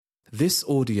This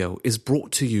audio is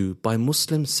brought to you by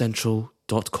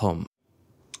MuslimCentral.com.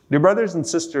 Dear brothers and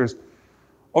sisters,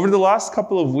 over the last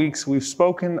couple of weeks, we've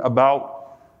spoken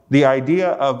about the idea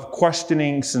of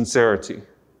questioning sincerity.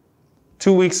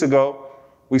 2 weeks ago,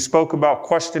 we spoke about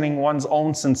questioning one's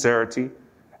own sincerity.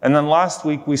 And then last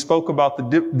week, we spoke about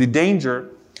the danger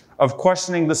of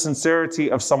questioning the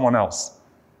sincerity of someone else.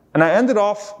 And I ended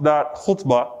off that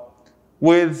khutbah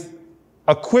with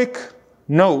a quick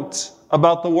note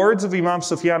about the words of Imam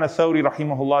Sufyan al-Thawri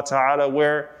rahimahullah ta'ala,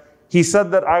 where he said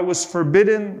that I was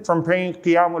forbidden from praying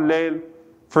Qiyamul Layl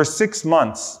for 6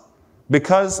 months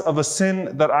because of a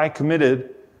sin that I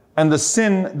committed. And the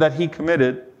sin that he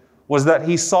committed was that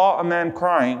he saw a man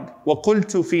crying.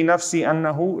 وَقُلْتُ فِي نَفْسِي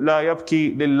أَنَّهُ لَا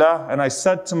يَبْكِي لِلَّهِ. And I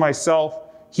said to myself,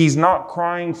 he's not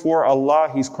crying for Allah,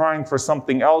 he's crying for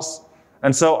something else.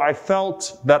 And so I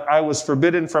felt that I was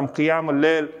forbidden from Qiyamul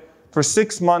Layl for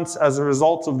 6 months as a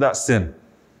result of that sin.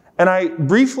 And I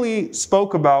briefly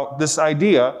spoke about this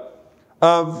idea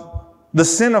of the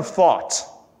sin of thought,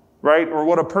 right? Or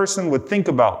what a person would think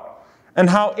about. And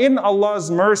how in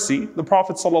Allah's mercy, the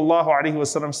Prophet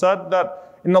ﷺ said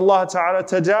that Inna Allah ta'ala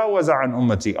tajawaza an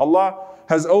ummati. Allah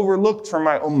has overlooked for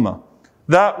my ummah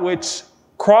that which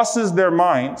crosses their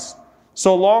minds,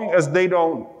 so long as they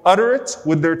don't utter it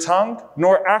with their tongue,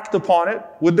 nor act upon it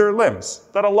with their limbs.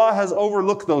 That Allah has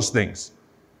overlooked those things.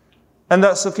 And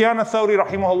that Sufyan al-Thawri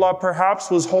rahimahullah perhaps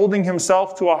was holding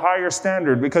himself to a higher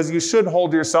standard, because you should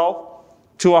hold yourself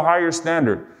to a higher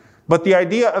standard. But the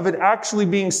idea of it actually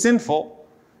being sinful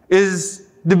is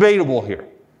debatable here.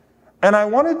 And I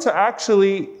wanted to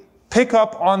actually pick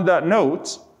up on that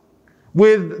note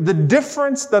with the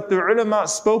difference that the ulama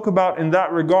spoke about in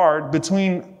that regard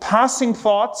between passing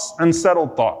thoughts and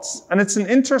settled thoughts. And it's an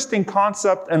interesting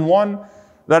concept, and one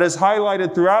that is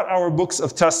highlighted throughout our books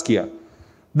of tazkiyah,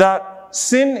 that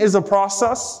sin is a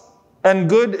process and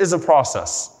good is a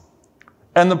process.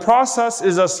 And the process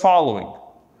is as following.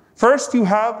 First, you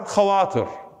have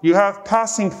khawatir, you have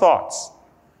passing thoughts.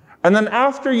 And then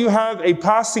after you have a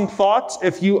passing thought,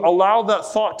 if you allow that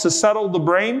thought to settle the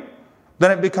brain, then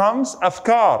it becomes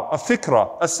afkar, a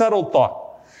fikra, a settled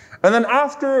thought. And then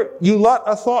after you let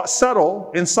a thought settle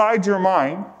inside your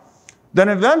mind, then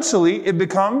eventually it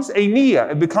becomes a niyyah,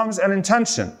 it becomes an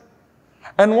intention.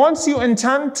 And once you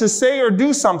intend to say or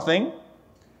do something,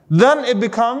 then it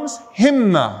becomes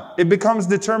himma, it becomes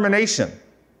determination,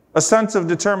 a sense of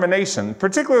determination.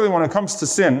 Particularly when it comes to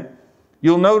sin,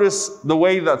 you'll notice the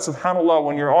way that, subhanAllah,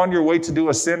 when you're on your way to do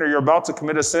a sin or you're about to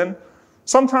commit a sin,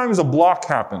 sometimes a block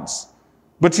happens.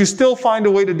 But you still find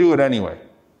a way to do it anyway.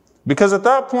 Because at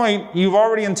that point, you've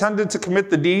already intended to commit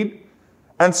the deed,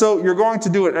 and so you're going to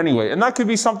do it anyway. And that could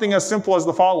be something as simple as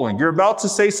the following. You're about to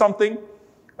say something,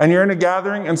 and you're in a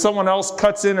gathering, and someone else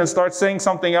cuts in and starts saying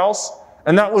something else,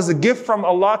 and that was a gift from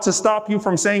Allah to stop you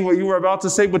from saying what you were about to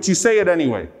say, but you say it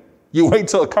anyway. You wait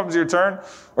till it comes your turn,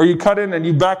 or you cut in and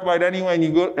you backbite anyway, and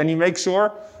you go and you make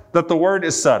sure that the word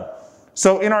is said.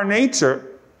 So in our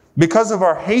nature, because of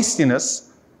our hastiness,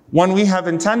 when we have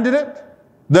intended it,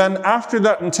 then after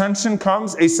that intention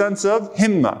comes a sense of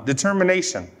himma,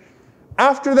 determination.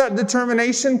 After that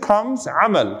determination comes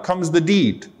amal, comes the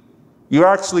deed. You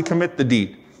actually commit the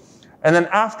deed. And then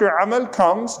after amal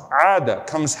comes ada,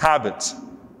 comes habit.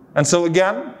 And so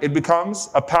again, it becomes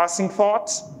a passing thought,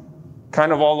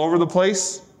 kind of all over the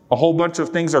place. A whole bunch of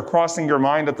things are crossing your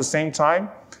mind at the same time.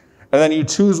 And then you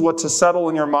choose what to settle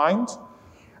in your mind.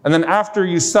 And then after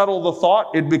you settle the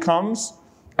thought, it becomes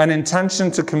an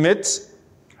intention to commit.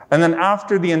 And then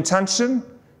after the intention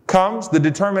comes the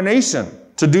determination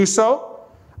to do so.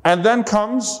 And then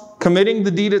comes committing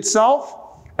the deed itself.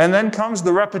 And then comes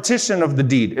the repetition of the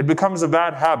deed. It becomes a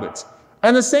bad habit.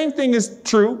 And the same thing is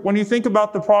true when you think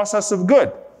about the process of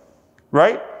good,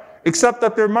 right? Except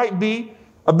that there might be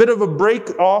a bit of a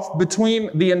break off between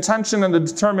the intention and the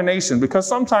determination. Because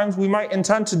sometimes we might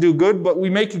intend to do good, but we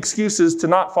make excuses to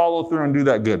not follow through and do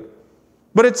that good.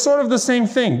 But it's sort of the same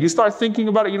thing. You start thinking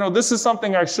about it, this is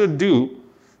something I should do.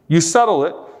 You settle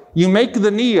it. You make the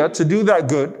niyyah to do that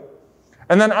good.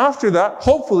 And then after that,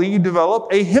 hopefully you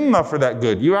develop a himma for that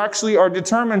good. You actually are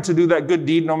determined to do that good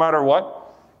deed no matter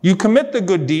what. You commit the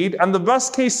good deed, and the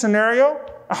best case scenario,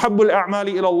 أَحَبُّ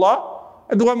الْأَعْمَالِ إِلَى اللَّهِ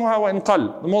أَدْوَمُهَا وَإِنْ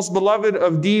قَلَّ. The most beloved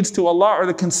of deeds to Allah are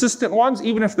the consistent ones,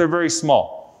 even if they're very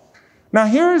small. Now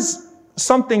here's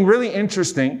something really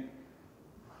interesting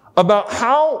about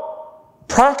how,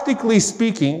 practically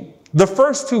speaking, the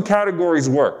first two categories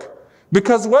work.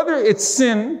 Because whether it's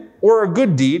sin or a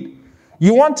good deed,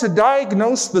 you want to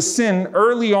diagnose the sin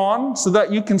early on so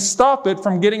that you can stop it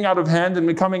from getting out of hand and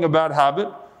becoming a bad habit.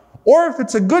 Or if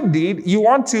it's a good deed, you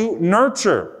want to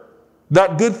nurture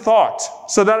that good thought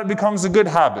so that it becomes a good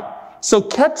habit. So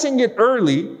catching it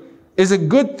early is a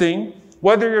good thing,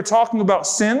 whether you're talking about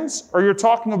sins or you're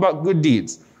talking about good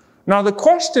deeds. Now the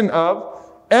question of,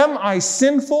 am I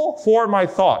sinful for my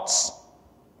thoughts?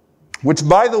 Which,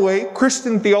 by the way,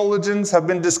 Christian theologians have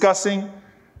been discussing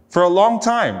for a long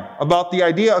time about the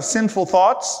idea of sinful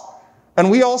thoughts. And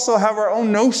we also have our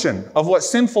own notion of what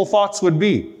sinful thoughts would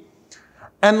be.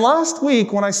 And last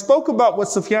week, when I spoke about what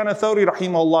Sufyan al-Thawri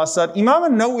rahimahullah said, Imam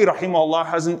al-Nawawi rahimahullah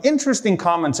has an interesting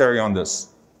commentary on this.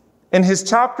 In his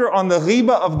chapter on the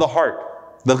ghiba of the heart,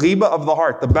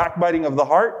 the backbiting of the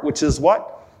heart, which is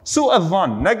what?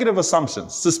 Su'adhan, negative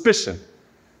assumptions, suspicion.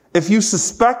 If you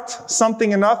suspect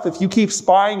something enough, if you keep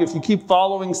spying, if you keep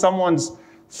following someone's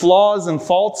flaws and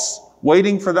faults,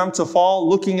 waiting for them to fall,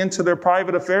 looking into their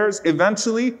private affairs,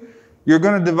 eventually you're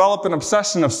going to develop an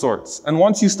obsession of sorts. And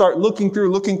once you start looking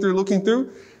through,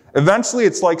 eventually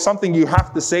it's like something you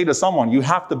have to say to someone. You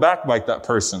have to backbite that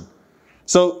person.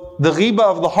 So the ghiba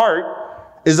of the heart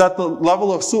is at the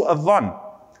level of su'adhan,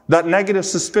 that negative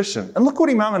suspicion. And look what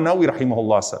Imam al-Nawawi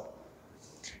rahimahullah said.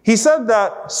 He said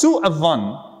that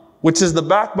su'adhan, which is the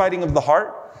backbiting of the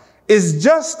heart, is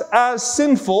just as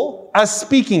sinful as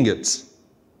speaking it.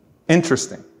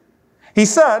 Interesting. He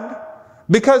said,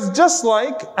 because just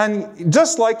like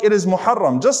it is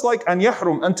muharram, just like an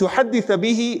yahrum an tuhadditha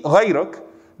bihi ghayrak,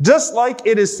 just like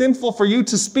it is sinful for you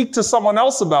to speak to someone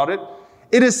else about it,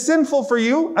 it is sinful for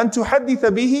you an tuhadditha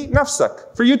bihi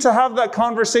nafsak, for you to have that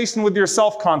conversation with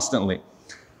yourself constantly.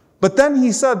 But then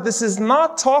he said, this is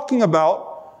not talking about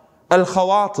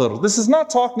al-khawatir. This is not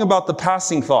talking about the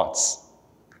passing thoughts.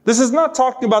 This is not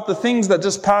talking about the things that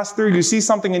just pass through. You see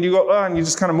something and you go, and you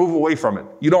just kind of move away from it.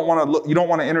 You don't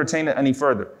want to entertain it any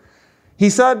further. He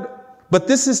said, but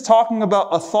this is talking about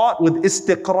a thought with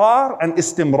istiqrar and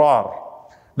istimrar.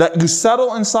 That you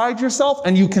settle inside yourself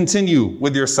and you continue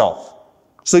with yourself.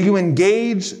 So you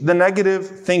engage the negative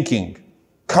thinking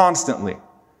constantly.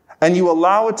 And you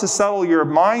allow it to settle your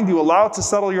mind, you allow it to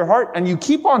settle your heart, and you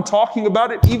keep on talking about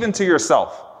it even to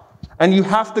yourself. And you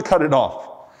have to cut it off.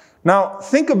 Now,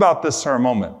 think about this for a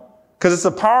moment, because it's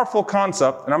a powerful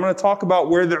concept, and I'm going to talk about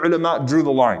where the ulama drew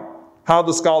the line, how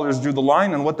the scholars drew the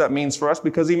line, and what that means for us,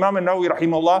 because Imam al-Nawawi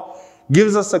rahimahullah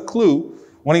gives us a clue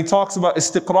when he talks about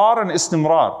istiqrar and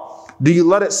istimrar. Do you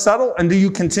let it settle, and do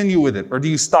you continue with it, or do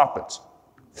you stop it?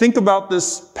 Think about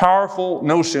this powerful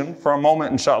notion for a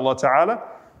moment, inshaAllah ta'ala,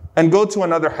 and go to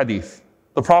another hadith.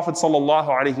 The Prophet sallallahu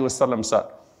alaihi wasallam said,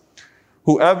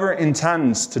 whoever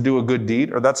intends to do a good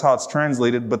deed, or that's how it's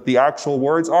translated, but the actual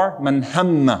words are, man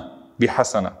hamma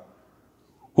bihasana.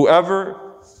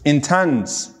 Whoever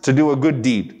intends to do a good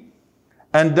deed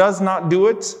and does not do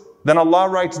it, then Allah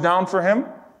writes down for him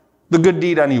the good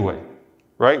deed anyway.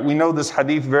 Right? We know this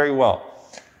hadith very well.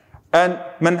 And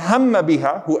man hamma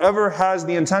biha, whoever has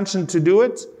the intention to do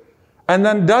it and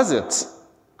then does it,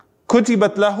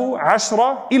 kutibat lahu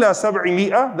 10 ila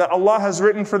 700, that Allah has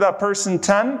written for that person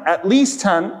 10, at least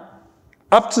 10,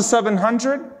 up to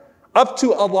 700, up to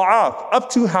adha'af, up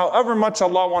to however much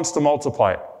Allah wants to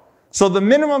multiply it. So the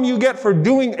minimum you get for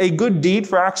doing a good deed,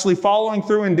 for actually following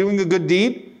through and doing a good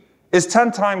deed, is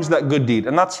 10 times that good deed.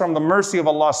 And that's from the mercy of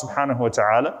Allah subhanahu wa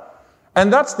ta'ala.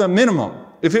 And that's the minimum.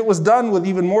 If it was done with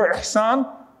even more ihsan,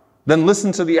 then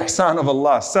listen to the ihsan of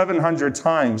Allah, 700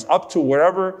 times, up to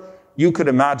wherever you could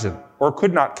imagine or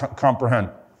could not comprehend.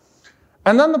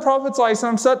 And then the Prophet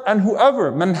ﷺ said, and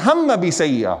whoever, man hamma bi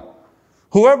sayyi'ah,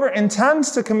 whoever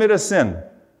intends to commit a sin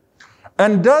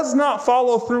and does not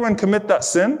follow through and commit that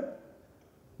sin,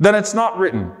 then it's not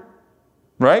written,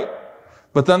 right?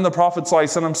 But then the Prophet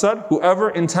ﷺ said, whoever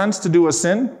intends to do a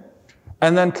sin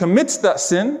and then commits that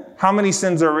sin, how many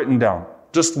sins are written down?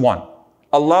 Just one.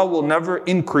 Allah will never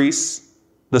increase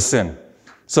the sin.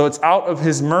 So it's out of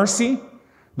His mercy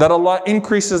that Allah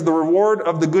increases the reward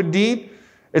of the good deed.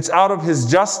 It's out of His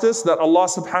justice that Allah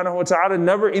subhanahu wa ta'ala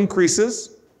never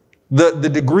increases the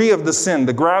degree of the sin,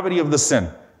 the gravity of the sin.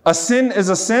 A sin is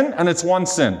a sin and it's one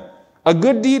sin. A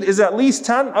good deed is at least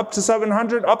 10, up to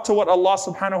 700, up to what Allah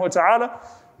subhanahu wa ta'ala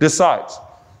decides.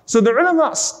 So the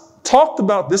ulama talked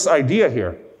about this idea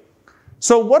here.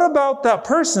 So what about that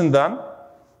person then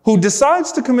who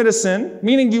decides to commit a sin,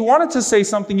 meaning you wanted to say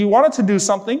something, you wanted to do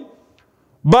something,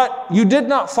 but you did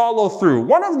not follow through?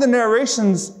 One of the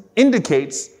narrations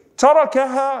indicates,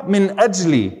 tarakaha min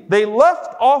ajli. They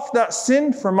left off that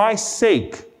sin for my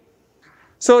sake.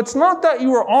 So it's not that you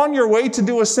were on your way to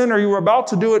do a sin or you were about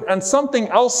to do it and something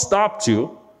else stopped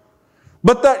you,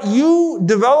 but that you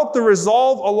developed the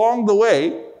resolve along the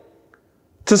way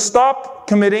to stop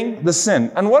committing the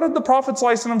sin. And what did the Prophet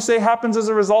ﷺ say happens as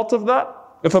a result of that?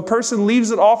 If a person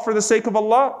leaves it off for the sake of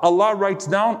Allah, Allah writes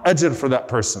down ajr for that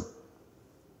person.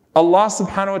 Allah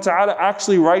subhanahu wa ta'ala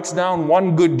actually writes down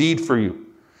one good deed for you.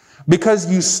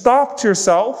 Because you stopped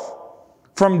yourself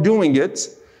from doing it,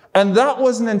 and that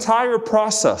was an entire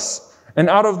process. And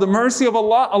out of the mercy of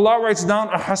Allah, Allah writes down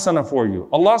a hasana for you.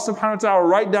 Allah subhanahu wa ta'ala will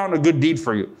write down a good deed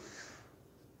for you.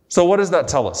 So what does that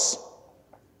tell us?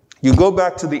 You go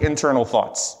back to the internal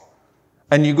thoughts.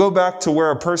 And you go back to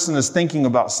where a person is thinking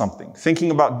about something,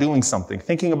 thinking about doing something,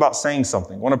 thinking about saying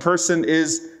something. When a person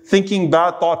is thinking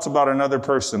bad thoughts about another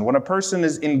person, when a person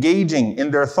is engaging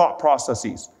in their thought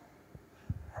processes.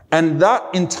 And that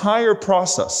entire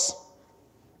process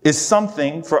is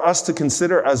something for us to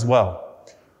consider as well.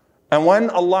 And when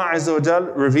Allah Azza wa Jal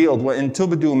revealed, وَإِن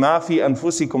تُبْدُوا مَا فِي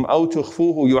أَنفُسِكُمْ أَوْ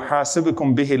تُخْفُوهُ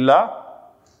يُحَاسِبُكُمْ بِهِ اللَّهُ,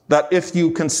 that if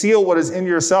you conceal what is in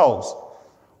yourselves,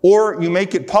 or you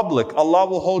make it public, Allah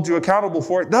will hold you accountable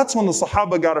for it. That's when the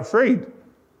Sahaba got afraid.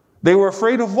 They were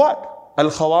afraid of what?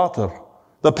 Al-khawatir,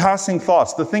 the passing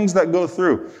thoughts, the things that go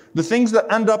through, the things that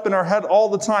end up in our head all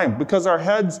the time, because our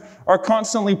heads are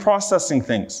constantly processing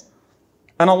things.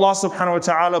 And Allah subhanahu wa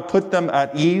ta'ala put them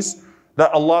at ease,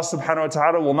 that Allah subhanahu wa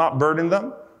ta'ala will not burden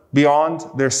them beyond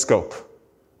their scope.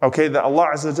 Okay, that Allah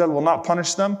Azza wa Jal will not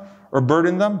punish them or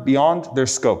burden them beyond their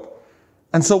scope.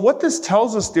 And so what this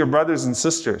tells us, dear brothers and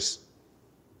sisters,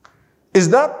 is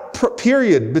that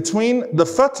period between the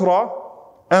fatra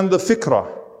and the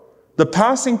fikra, the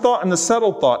passing thought and the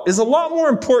settled thought, is a lot more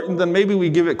important than maybe we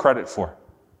give it credit for.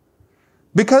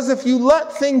 Because if you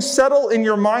let things settle in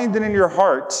your mind and in your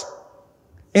heart,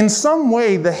 in some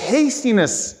way the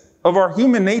hastiness of our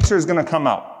human nature is going to come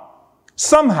out.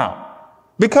 Somehow.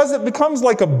 Because it becomes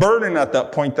like a burden at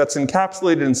that point that's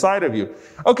encapsulated inside of you.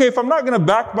 Okay, if I'm not going to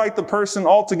backbite the person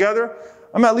altogether,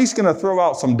 I'm at least going to throw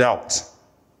out some doubt.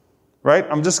 Right?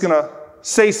 I'm just going to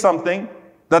say something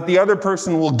that the other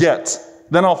person will get.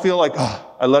 Then I'll feel like,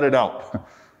 I let it out.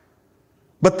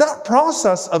 But that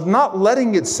process of not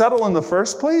letting it settle in the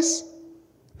first place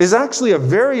is actually a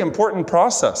very important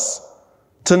process.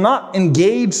 To not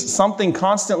engage something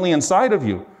constantly inside of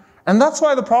you. And that's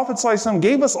why the Prophet ﷺ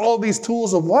gave us all these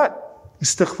tools of what?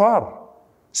 Istighfar.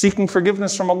 Seeking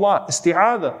forgiveness from Allah.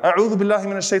 Isti'adha. A'udhu billahi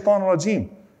minash shaitanir rajim.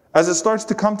 As it starts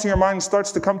to come to your mind,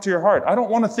 starts to come to your heart. I don't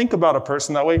want to think about a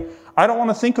person that way. I don't want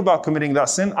to think about committing that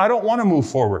sin. I don't want to move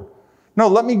forward. No,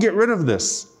 let me get rid of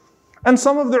this. And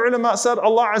some of the ulama said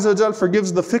Allah Azza wa Jal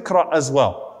forgives the fikra as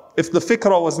well. If the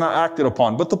fikra was not acted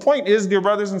upon. But the point is, dear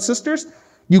brothers and sisters,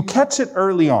 you catch it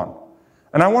early on.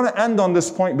 And I want to end on this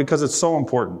point because it's so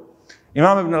important.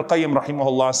 Imam Ibn al-Qayyim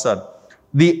rahimahullah said,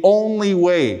 the only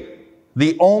way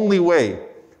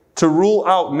to rule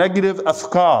out negative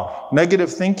afkar,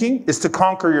 negative thinking, is to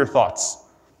conquer your thoughts.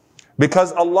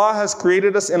 Because Allah has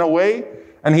created us in a way,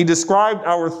 and He described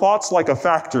our thoughts like a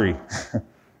factory.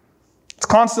 It's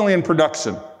constantly in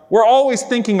production. We're always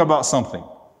thinking about something.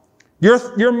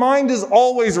 Your mind is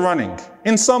always running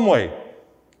in some way,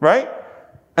 right?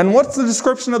 And what's the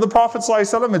description of the Prophet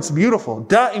ﷺ? It's beautiful.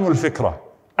 Da'imul fikra.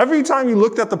 Every time you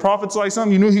looked at the Prophet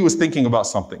ﷺ, you knew he was thinking about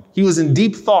something. He was in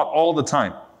deep thought all the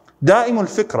time. Da'imul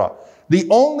fikra. The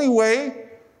only way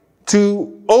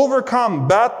to overcome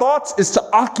bad thoughts is to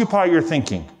occupy your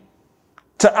thinking.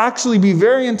 To actually be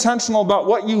very intentional about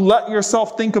what you let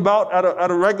yourself think about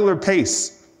at a regular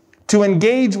pace. To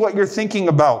engage what you're thinking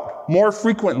about more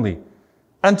frequently.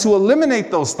 And to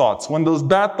eliminate those thoughts when those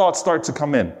bad thoughts start to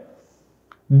come in.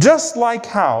 Just like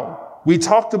how we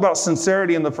talked about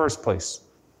sincerity in the first place.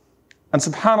 And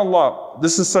subhanAllah,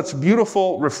 this is such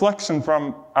beautiful reflection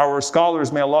from our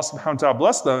scholars. May Allah subhanahu wa ta'ala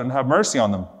bless them and have mercy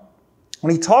on them.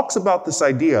 When he talks about this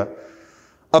idea,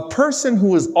 a person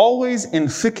who is always in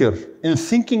fikr, in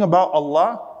thinking about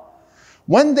Allah,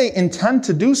 when they intend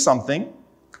to do something,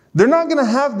 they're not going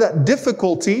to have that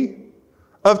difficulty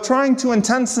of trying to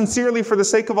intend sincerely for the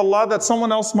sake of Allah that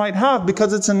someone else might have,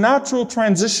 because it's a natural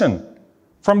transition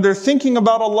from their thinking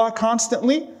about Allah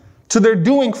constantly to their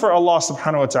doing for Allah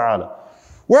subhanahu wa ta'ala.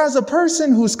 Whereas a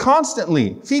person who's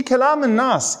constantly fi kalam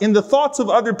an-nas, in the thoughts of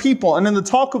other people and in the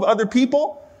talk of other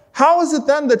people, how is it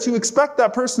then that you expect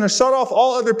that person to shut off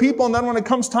all other people, and then when it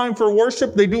comes time for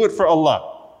worship, they do it for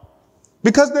Allah?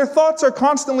 Because their thoughts are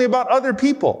constantly about other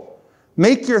people.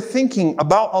 Make your thinking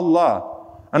about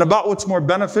Allah and about what's more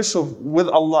beneficial with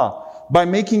Allah by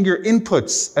making your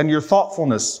inputs and your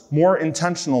thoughtfulness more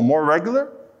intentional, more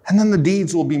regular, and then the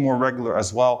deeds will be more regular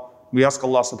as well. We ask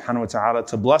Allah subhanahu wa ta'ala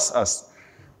to bless us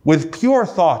with pure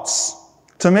thoughts,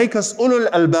 to make us ulul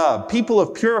albab, people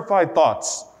of purified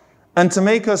thoughts, and to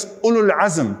make us ulul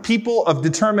azm, people of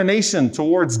determination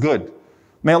towards good.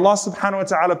 May Allah subhanahu wa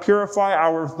ta'ala purify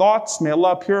our thoughts. May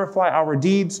Allah purify our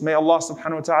deeds. May Allah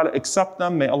subhanahu wa ta'ala accept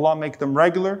them. May Allah make them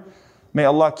regular. May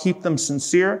Allah keep them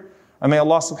sincere. And may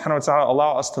Allah subhanahu wa ta'ala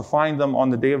allow us to find them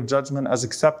on the Day of Judgment as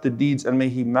accepted deeds, and may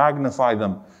He magnify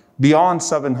them beyond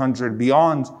 700,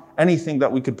 beyond anything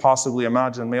that we could possibly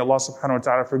imagine. May Allah subhanahu wa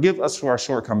ta'ala forgive us for our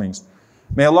shortcomings.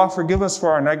 May Allah forgive us for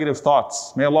our negative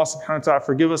thoughts. May Allah subhanahu wa ta'ala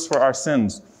forgive us for our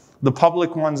sins, the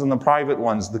public ones and the private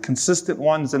ones, the consistent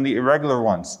ones and the irregular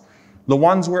ones, the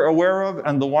ones we're aware of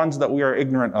and the ones that we are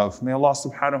ignorant of. May Allah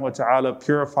subhanahu wa ta'ala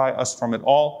purify us from it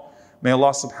all. May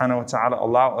Allah subhanahu wa ta'ala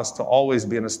allow us to always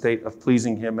be in a state of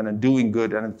pleasing Him and in doing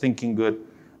good and in thinking good.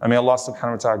 And may Allah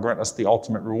subhanahu wa ta'ala grant us the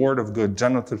ultimate reward of good,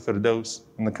 Jannatul Firdaus,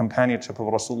 and the companionship of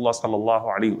Rasulullah sallallahu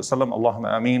alayhi wa sallam.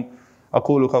 Allahumma ameen.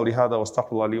 أقول قولي هذا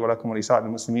واستغفر الله لي ولكم ولسائر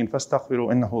المسلمين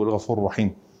فاستغفروا إنه الغفور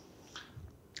الرحيم.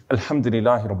 الحمد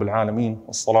لله رب العالمين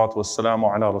والصلاة والسلام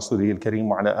على رسوله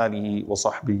الكريم وعلى آله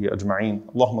وصحبه أجمعين.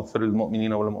 اللهم اغفر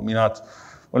للمؤمنين والمؤمنات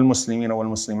والمسلمين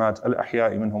والمسلمات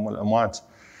الأحياء منهم والأموات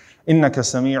إنك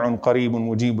سميع قريب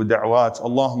مجيب الدعوات.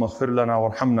 اللهم اغفر لنا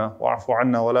وارحمنا واعف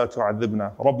عنا ولا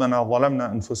تعذبنا. ربنا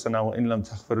ظلمنا أنفسنا وإن لم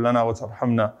تغفر لنا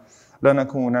وترحمنا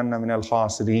لنكونن من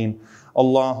الخاسرين.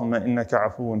 اللهم إنك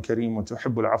عفو كريم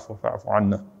تحب العفو فاعف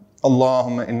عنا.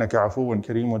 اللهم إنك عفو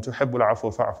كريم تحب العفو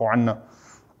فاعف عنا.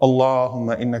 اللهم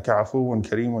إنك عفو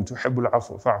كريم تحب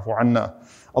العفو فاعف عنا.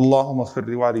 اللهم اغفر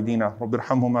لوالدينا رب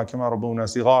ارحمهما كما ربونا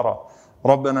صغارا.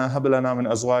 ربنا هب لنا من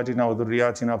أزواجنا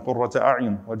وذرياتنا قرة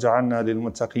أعين واجعلنا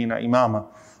للمتقين إماما.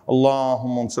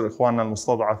 اللهم انصر إخواننا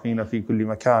المستضعفين في كل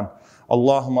مكان.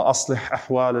 اللهم أصلح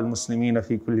أحوال المسلمين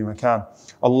في كل مكان.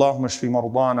 اللهم اشف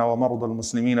مرضانا ومرضى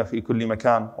المسلمين في كل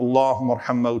مكان. اللهم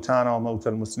ارحم موتانا وموتى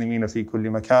المسلمين في كل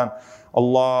مكان.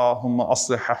 اللهم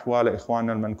أصلح أحوال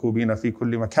إخواننا المنكوبين في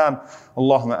كل مكان.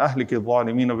 اللهم أهلك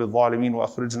الظالمين بالظالمين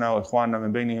وأخرجنا وإخواننا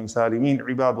من بينهم سالمين.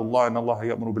 عباد الله، إن الله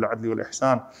يأمر بالعدل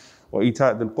والإحسان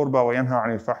وإيتاء ذي القربى وينهى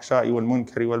عن الفحشاء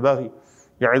والمنكر والبغي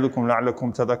يعظكم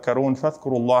لعلكم تذكرون.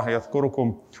 فاذكروا الله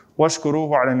يذكركم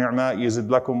واشكروه على نعمائه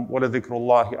يزد لكم ولذكر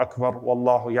الله أكبر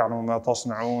والله يعلم ما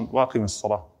تصنعون. وأقم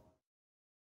الصلاة.